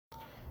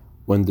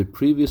When the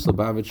previous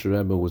Lubavitcher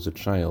Rebbe was a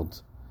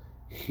child,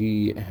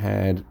 he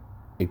had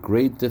a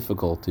great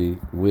difficulty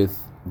with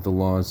the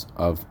laws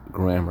of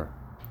grammar.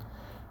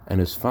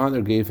 And his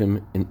father gave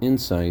him an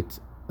insight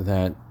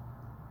that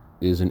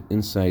is an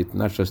insight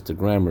not just to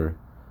grammar,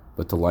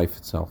 but to life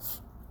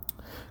itself.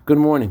 Good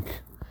morning.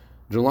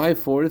 July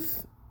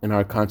 4th in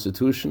our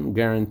Constitution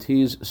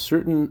guarantees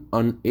certain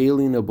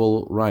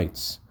unalienable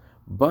rights,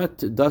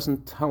 but it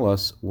doesn't tell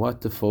us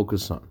what to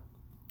focus on.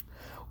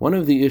 One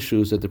of the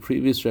issues that the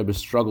previous Rebbe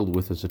struggled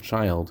with as a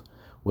child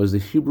was the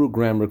Hebrew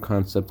grammar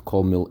concept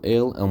called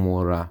mil'el and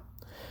mul'ara.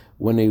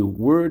 When a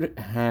word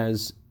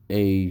has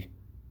a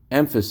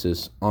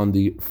emphasis on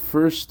the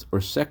first or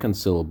second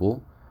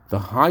syllable, the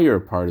higher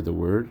part of the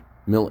word,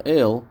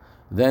 mil'el,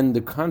 then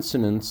the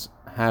consonants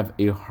have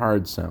a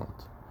hard sound.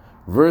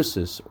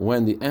 Versus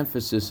when the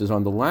emphasis is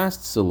on the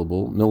last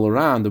syllable,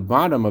 mil'ara, on the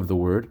bottom of the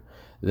word,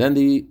 then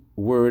the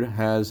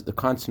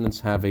consonants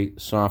have a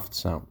soft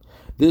sound.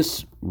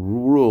 This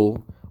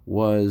rule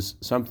was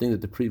something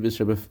that the previous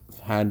Rebbe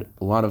had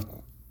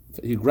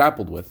he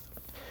grappled with.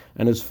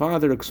 And his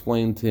father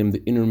explained to him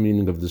the inner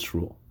meaning of this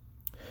rule.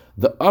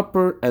 The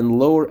upper and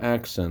lower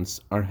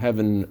accents are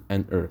heaven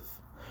and earth.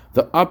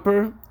 The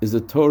upper is the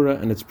Torah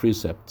and its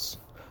precepts.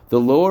 The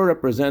lower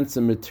represents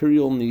the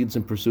material needs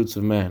and pursuits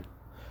of man.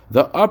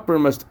 The upper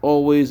must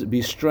always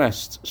be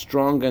stressed,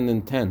 strong and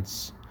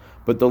intense,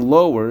 but the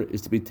lower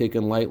is to be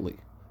taken lightly.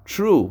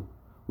 True,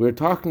 we are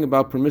talking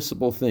about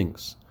permissible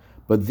things,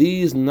 but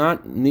these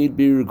need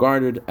be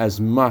regarded as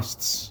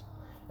musts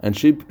and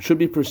should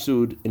be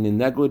pursued in a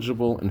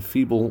negligible and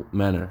feeble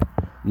manner,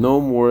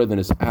 no more than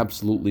is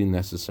absolutely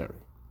necessary.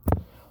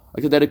 I'd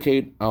like to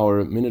dedicate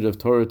our minute of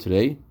Torah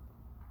today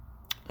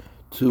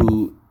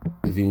to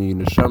the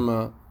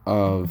neshama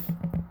of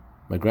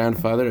my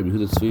grandfather, Rabbi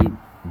Yehuda Tzvi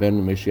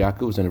ben Meshiakov,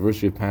 whose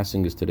anniversary of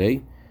passing is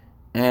today,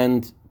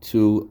 and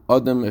to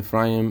Adam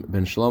Ephraim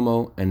ben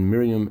Shlomo and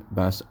Miriam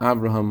Bas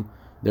Avraham.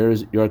 Their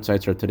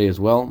yahrzeits are today as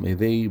well. May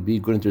they be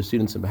good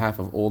intercedents on behalf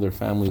of all their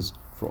families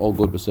for all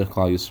good b'sech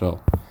Klal Yisrael.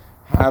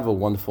 Have a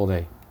wonderful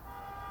day.